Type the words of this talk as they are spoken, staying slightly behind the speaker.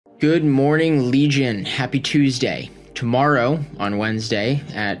Good morning, Legion. Happy Tuesday. Tomorrow, on Wednesday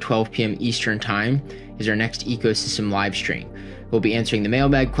at 12 p.m. Eastern Time, is our next ecosystem live stream. We'll be answering the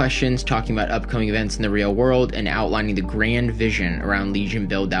mailbag questions, talking about upcoming events in the real world, and outlining the grand vision around Legion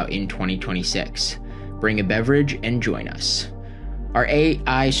build-out in 2026. Bring a beverage and join us. Our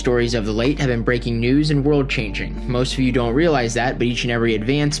AI stories of the late have been breaking news and world-changing. Most of you don't realize that, but each and every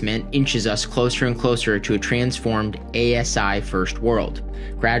advancement inches us closer and closer to a transformed ASI-first world.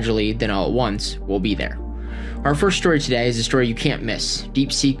 Gradually, then all at once, we'll be there. Our first story today is a story you can't miss.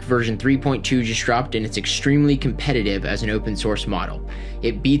 DeepSeek version 3.2 just dropped, and it's extremely competitive as an open source model.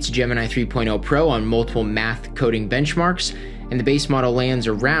 It beats Gemini 3.0 Pro on multiple math coding benchmarks, and the base model lands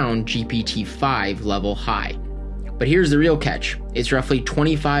around GPT-5 level high. But here's the real catch. It's roughly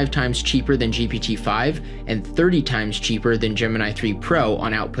 25 times cheaper than GPT-5 and 30 times cheaper than Gemini 3 Pro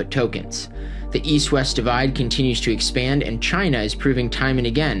on output tokens. The East-West divide continues to expand, and China is proving time and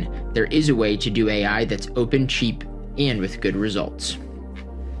again there is a way to do AI that's open, cheap, and with good results.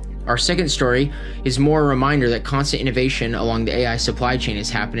 Our second story is more a reminder that constant innovation along the AI supply chain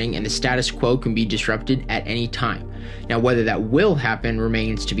is happening, and the status quo can be disrupted at any time. Now, whether that will happen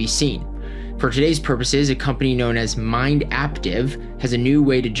remains to be seen. For today's purposes, a company known as MindAptiv has a new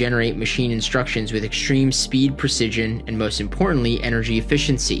way to generate machine instructions with extreme speed, precision, and most importantly, energy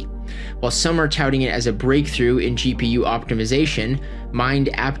efficiency. While some are touting it as a breakthrough in GPU optimization,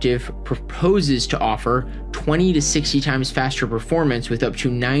 MindAptiv proposes to offer 20 to 60 times faster performance with up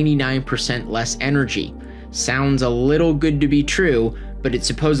to 99% less energy. Sounds a little good to be true, but it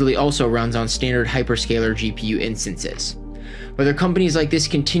supposedly also runs on standard hyperscaler GPU instances. Whether companies like this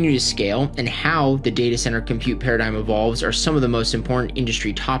continue to scale and how the data center compute paradigm evolves are some of the most important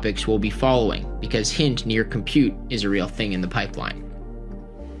industry topics we'll be following, because hint, near compute is a real thing in the pipeline.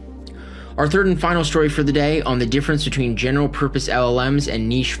 Our third and final story for the day on the difference between general-purpose LLMs and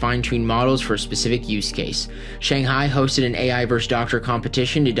niche fine-tuned models for a specific use case. Shanghai hosted an AI vs. doctor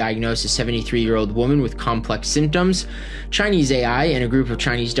competition to diagnose a 73-year-old woman with complex symptoms. Chinese AI and a group of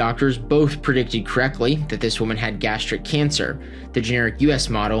Chinese doctors both predicted correctly that this woman had gastric cancer. The generic US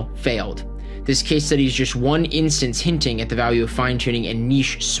model failed. This case study is just one instance hinting at the value of fine-tuning and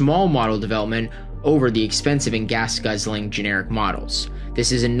niche small model development over the expensive and gas-guzzling generic models.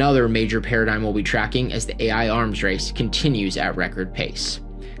 This is another major paradigm we'll be tracking as the AI arms race continues at record pace.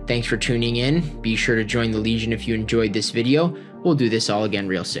 Thanks for tuning in. Be sure to join the Legion if you enjoyed this video. We'll do this all again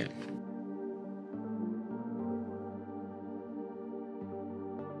real soon.